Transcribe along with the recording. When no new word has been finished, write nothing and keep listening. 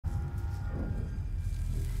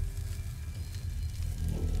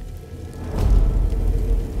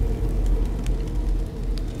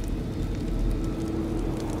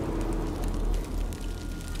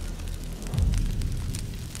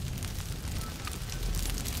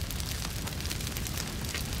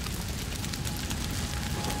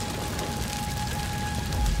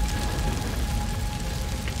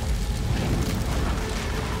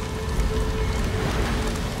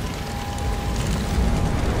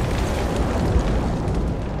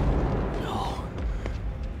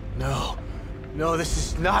No, this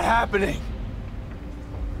is not happening!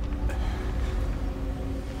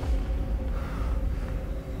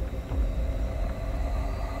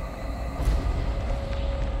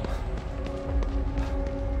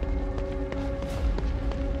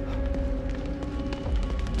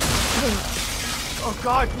 Oh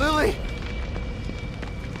God, Lily!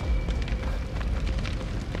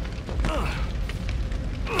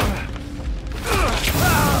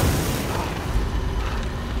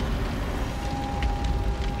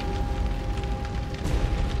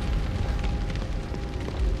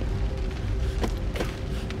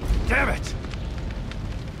 Damn it!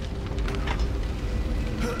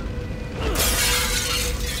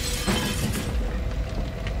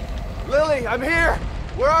 Lily, I'm here!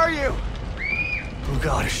 Where are you? Oh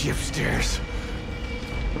God, is she upstairs?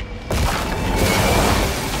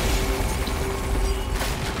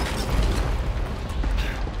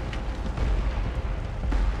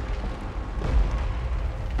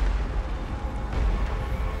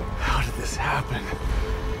 How did this happen?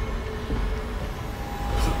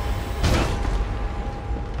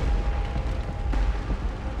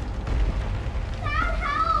 Dad,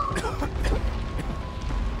 help!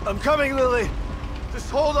 I'm coming, Lily! Just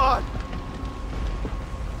hold on!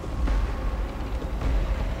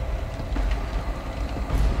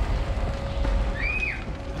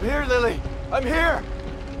 I'm here, Lily! I'm here!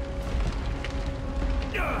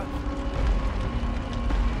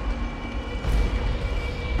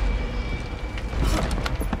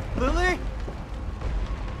 Lily?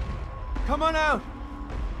 Come on out!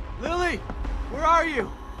 Lily! Where are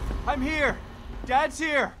you? I'm here! Dad's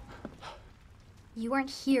here! You weren't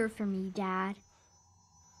here for me, Dad.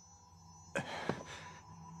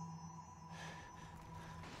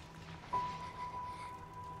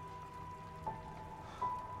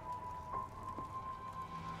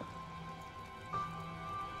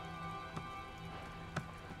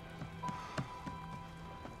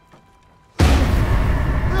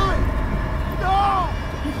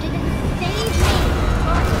 You didn't save me!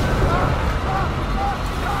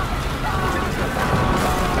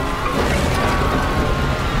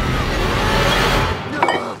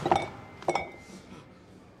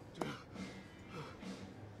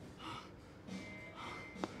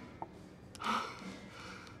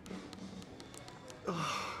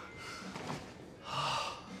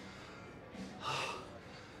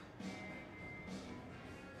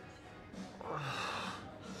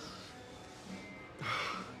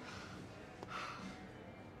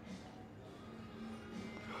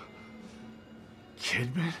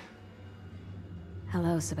 Kidman?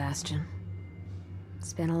 Hello, Sebastian.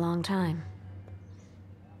 It's been a long time.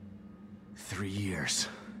 3 years.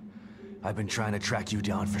 I've been trying to track you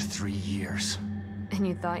down for 3 years. And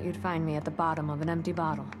you thought you'd find me at the bottom of an empty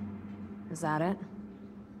bottle. Is that it?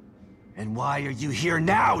 And why are you here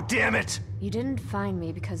now, damn it? You didn't find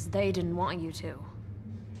me because they didn't want you to.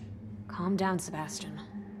 Calm down, Sebastian.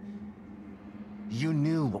 You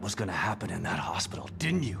knew what was gonna happen in that hospital,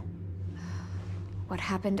 didn't you? What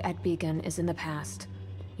happened at Beacon is in the past.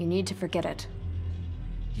 You need to forget it.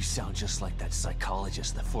 You sound just like that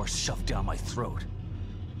psychologist the Force shoved down my throat.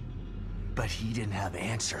 But he didn't have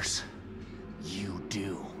answers. You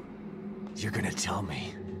do. You're gonna tell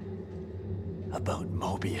me about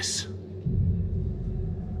Mobius.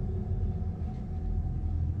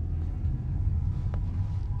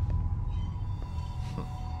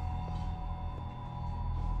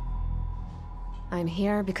 I'm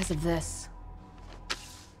here because of this.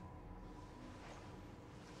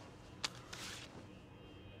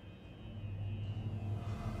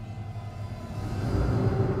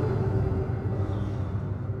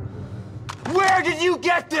 Where did you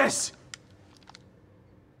get this?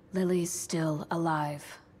 Lily's still alive.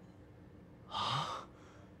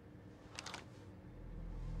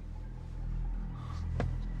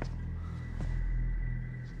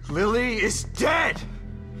 Lily is dead!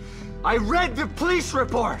 I read the police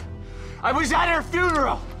report! I was at her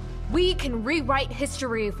funeral! We can rewrite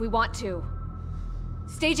history if we want to.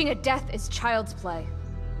 Staging a death is child's play.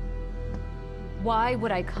 Why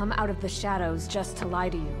would I come out of the shadows just to lie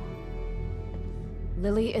to you?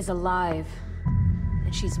 Lily is alive,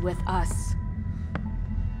 and she's with us.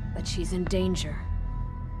 But she's in danger.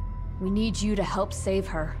 We need you to help save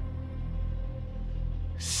her.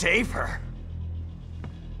 Save her?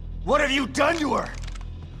 What have you done to her?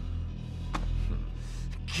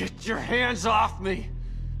 Get your hands off me!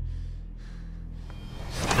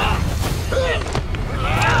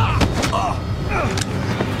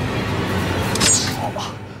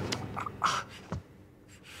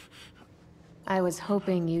 I was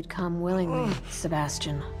hoping you'd come willingly,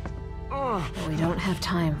 Sebastian. But we don't have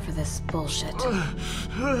time for this bullshit.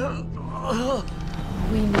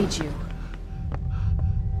 We need you.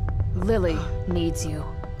 Lily needs you.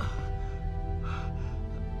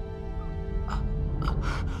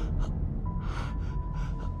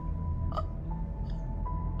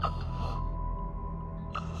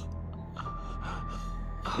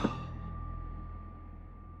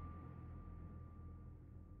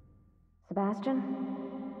 Sebastian?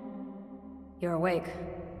 You're awake.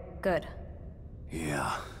 Good.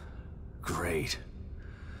 Yeah. Great.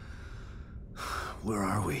 Where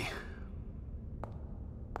are we?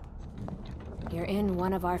 You're in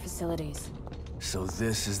one of our facilities. So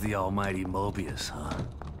this is the almighty Mobius, huh?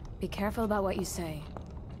 Be careful about what you say.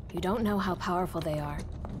 You don't know how powerful they are.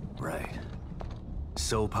 Right.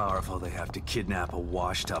 So powerful they have to kidnap a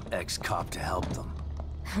washed-up ex-cop to help them.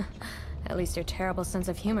 At least your terrible sense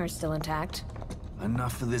of humor is still intact.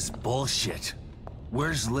 Enough of this bullshit.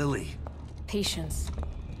 Where's Lily? Patience.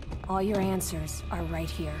 All your answers are right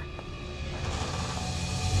here.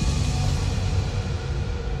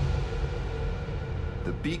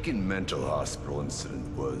 The Beacon Mental Hospital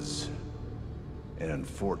incident was an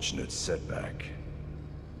unfortunate setback.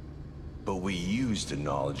 But we used the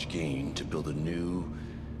knowledge gained to build a new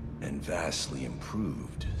and vastly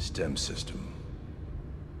improved STEM system.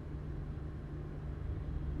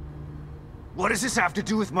 What does this have to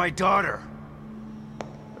do with my daughter?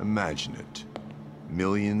 Imagine it.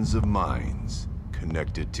 Millions of minds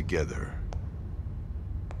connected together.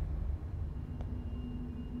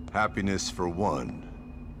 Happiness for one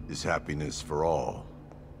is happiness for all.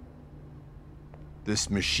 This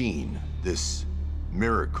machine, this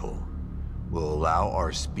miracle, will allow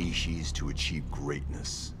our species to achieve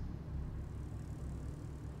greatness.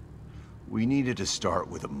 We needed to start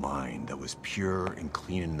with a mind that was pure and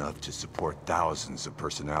clean enough to support thousands of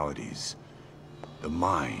personalities. The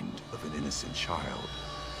mind of an innocent child.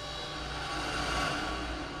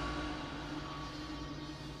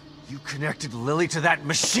 You connected Lily to that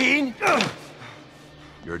machine?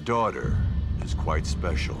 Your daughter is quite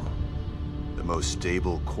special. The most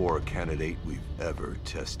stable core candidate we've ever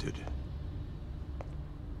tested.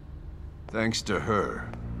 Thanks to her,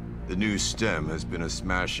 the new STEM has been a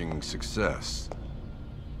smashing success.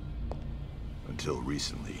 Until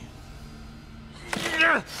recently.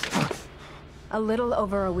 A little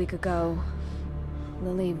over a week ago,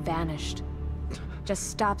 Lily vanished.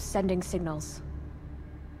 Just stopped sending signals.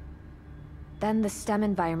 Then the STEM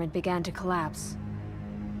environment began to collapse.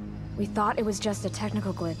 We thought it was just a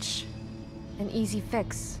technical glitch. An easy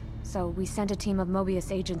fix, so we sent a team of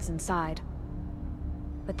Mobius agents inside.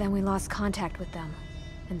 But then we lost contact with them,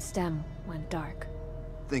 and STEM went dark.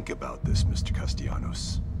 Think about this, Mr.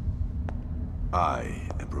 Castellanos. I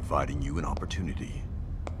am providing you an opportunity.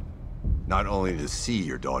 Not only to see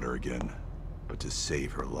your daughter again, but to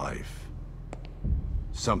save her life.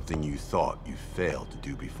 Something you thought you failed to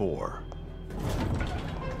do before.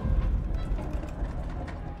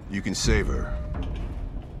 You can save her,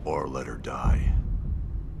 or let her die.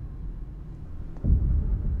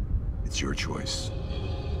 It's your choice.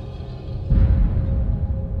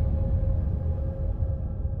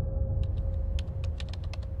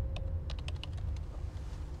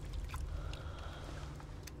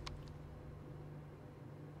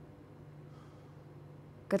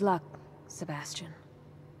 Good luck, Sebastian.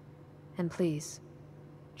 And please,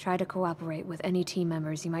 try to cooperate with any team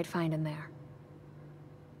members you might find in there.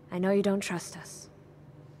 I know you don't trust us,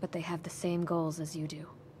 but they have the same goals as you do.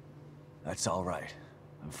 That's all right.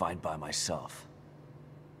 I'm fine by myself.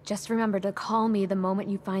 Just remember to call me the moment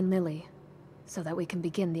you find Lily, so that we can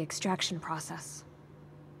begin the extraction process.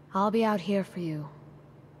 I'll be out here for you.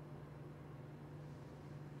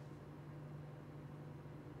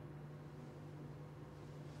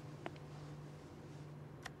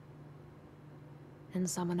 And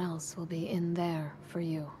someone else will be in there for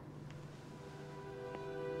you.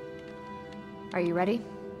 Are you ready?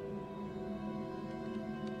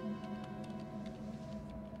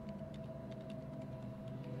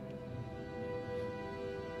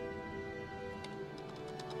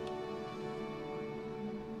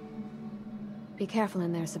 Be careful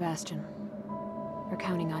in there, Sebastian. We're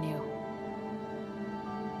counting on you.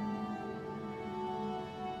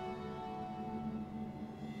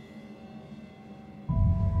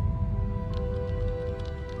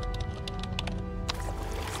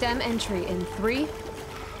 STEM entry in 3,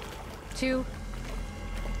 2,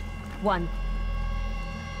 1.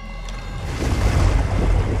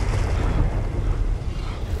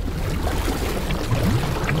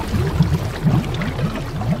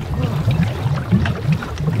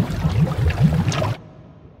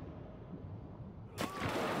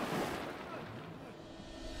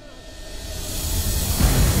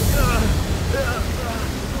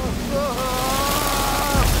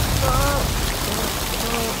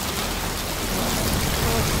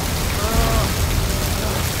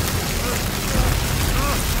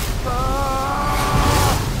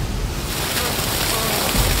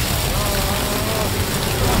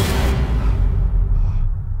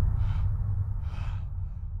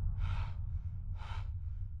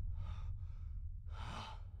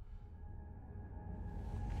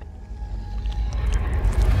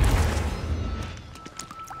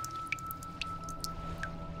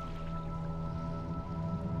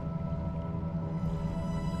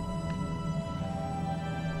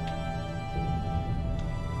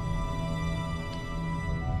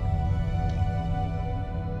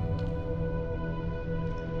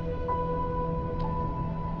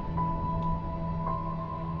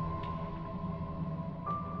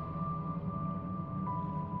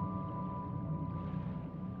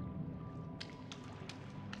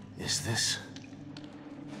 Is this...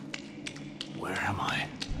 Where am I?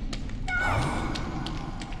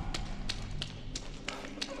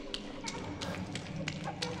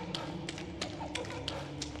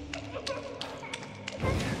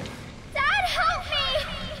 Dad, help me!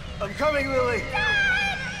 I'm coming, Lily!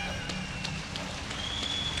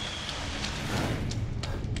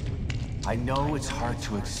 I know it's hard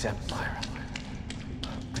to accept, Myra.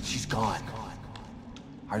 But she's gone.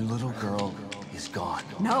 Our little girl is gone.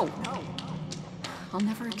 No. I'll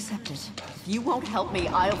never accept it. If you won't help me,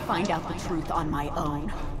 I'll find out the truth on my own.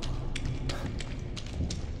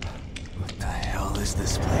 What the hell is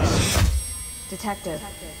this place? Detective,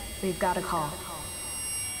 we've got a call.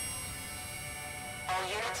 All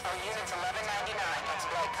units 1199.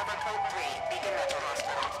 Exploit cover code 3. Beacon Metro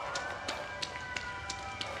Hospital.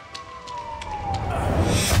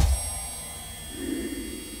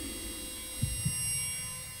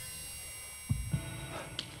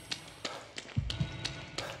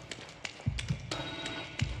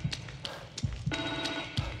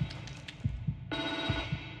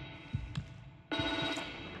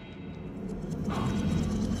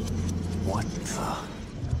 What the...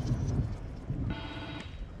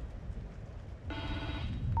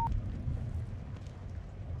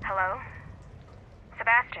 Hello?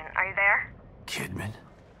 Sebastian, are you there? Kidman?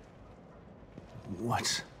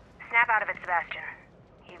 What's... Snap out of it, Sebastian.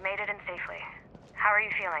 You've made it in safely. How are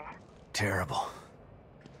you feeling? terrible.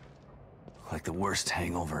 Like the worst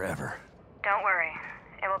hangover ever. Don't worry.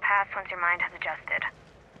 It will pass once your mind has adjusted.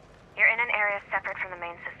 You're in an area separate from the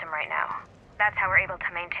main system right now. That's how we're able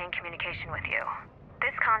to maintain communication with you.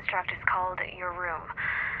 This construct is called your room.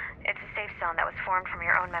 It's a safe zone that was formed from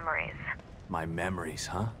your own memories. My memories,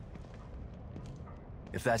 huh?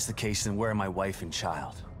 If that's the case, then where are my wife and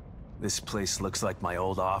child? This place looks like my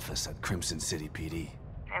old office at Crimson City PD.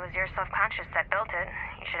 It was your subconscious that built it.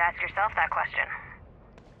 You should ask yourself that question.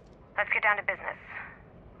 Let's get down to business.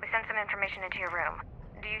 We sent some information into your room.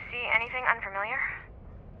 Do you see anything unfamiliar?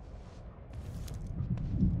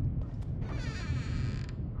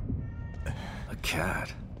 A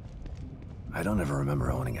cat? I don't ever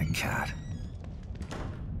remember owning a cat.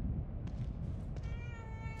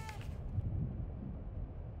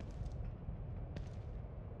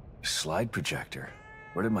 Slide projector?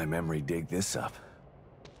 Where did my memory dig this up?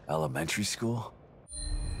 Elementary school?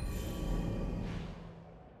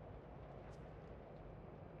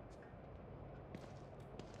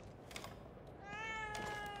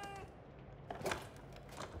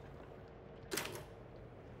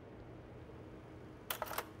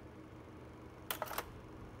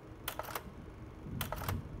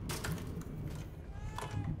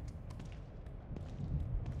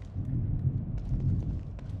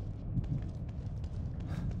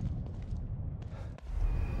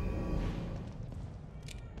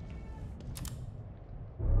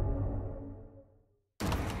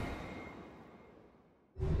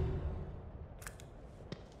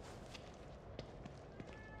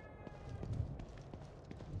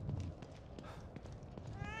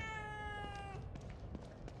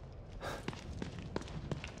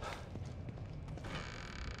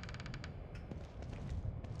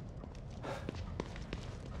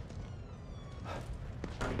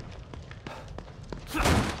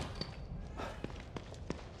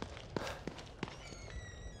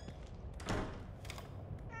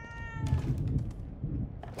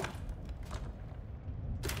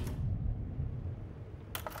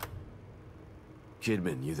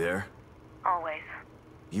 Kidman, you there? Always.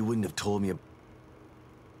 You wouldn't have told me.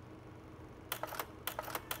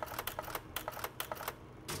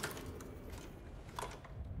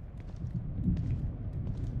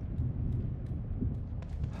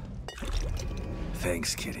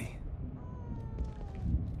 Thanks, Kitty.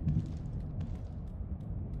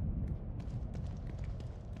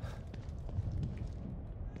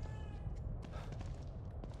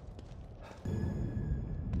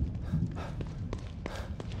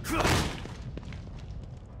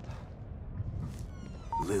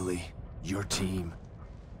 Lily, your team.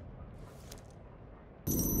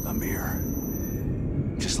 A mirror.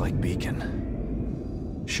 Just like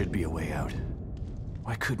Beacon. Should be a way out.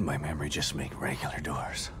 Why couldn't my memory just make regular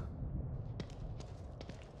doors?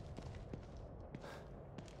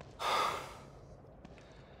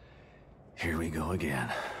 Here we go again.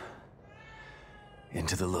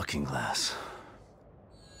 Into the looking glass.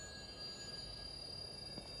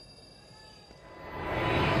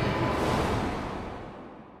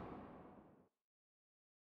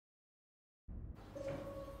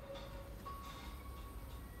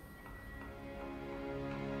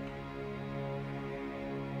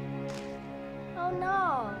 Oh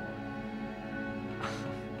no.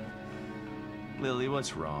 Lily,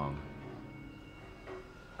 what's wrong?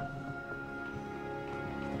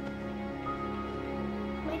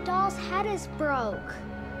 My doll's head is broke.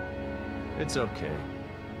 It's okay.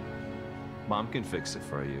 Mom can fix it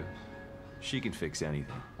for you. She can fix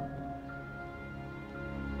anything.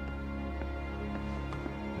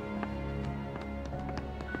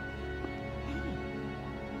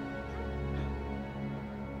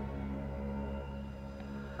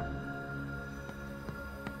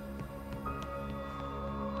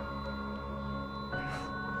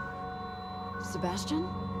 Sebastian?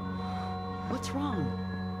 What's wrong?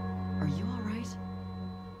 Are you all right?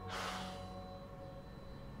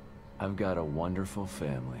 I've got a wonderful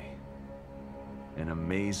family. An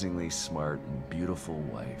amazingly smart and beautiful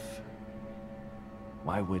wife.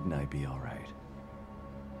 Why wouldn't I be all right?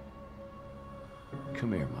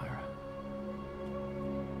 Come here, Myra.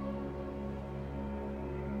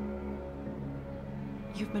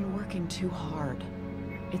 You've been working too hard.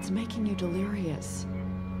 It's making you delirious.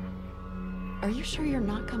 Are you sure you're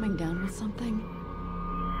not coming down with something?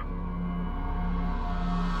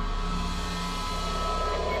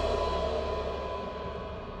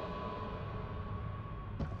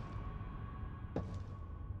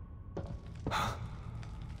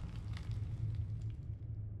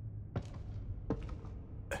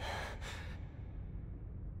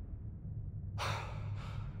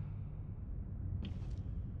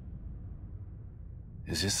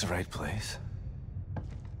 Is this the right place?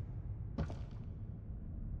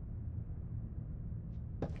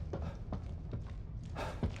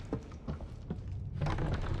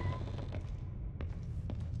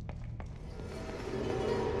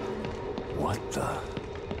 What the?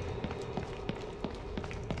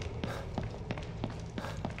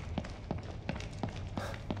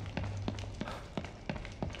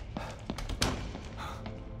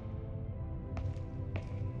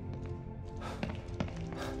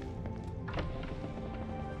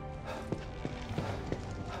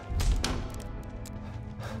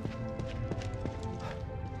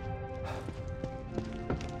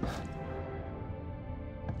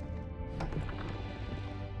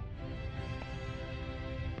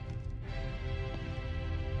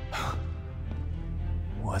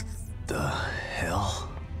 What the hell?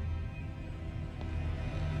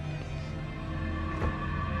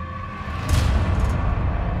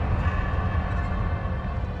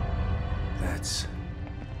 That's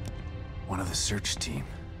one of the search team.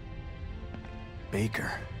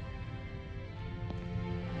 Baker.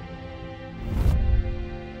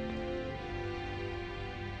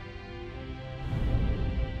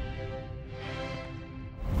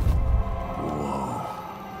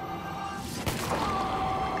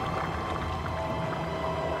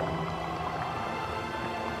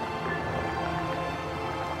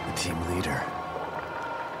 Team leader.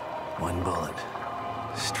 One bullet,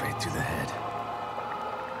 straight through the head.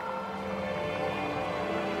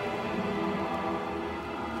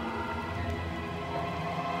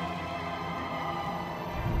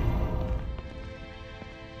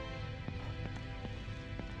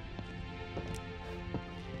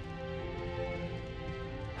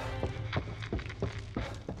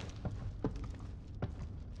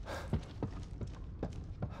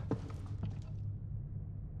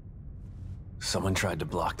 Someone tried to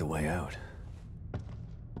block the way out.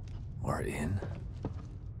 Or in.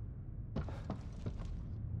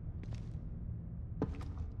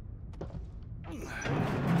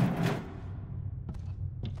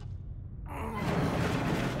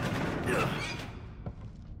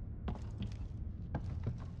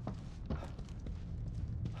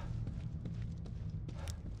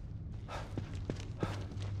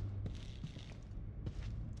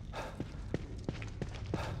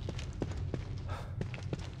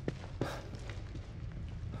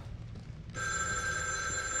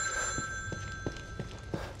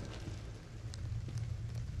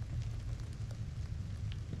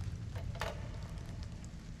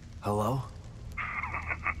 Hello?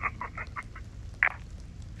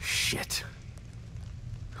 Shit.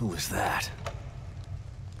 Who was that?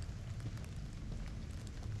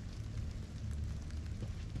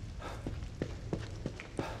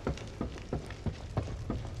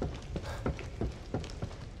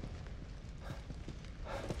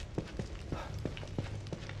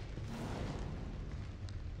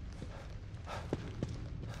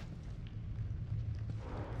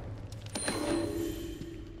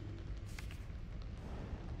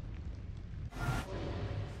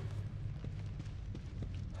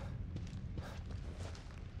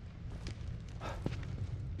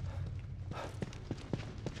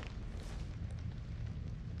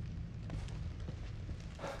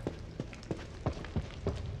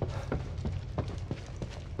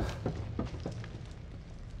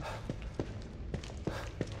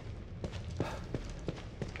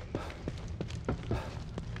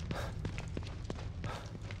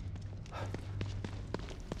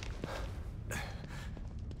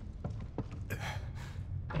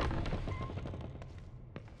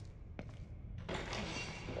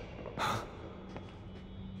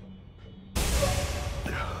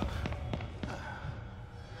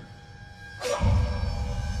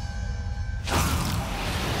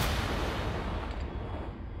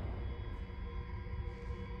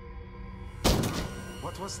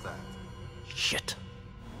 was that? Shit.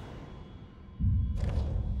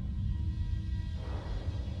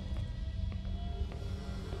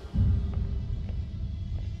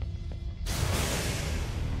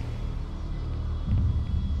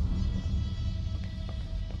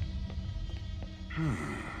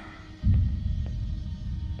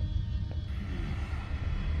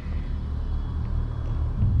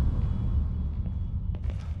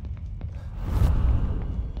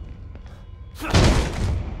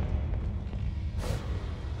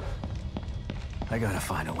 I gotta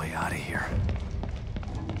find a way out of here.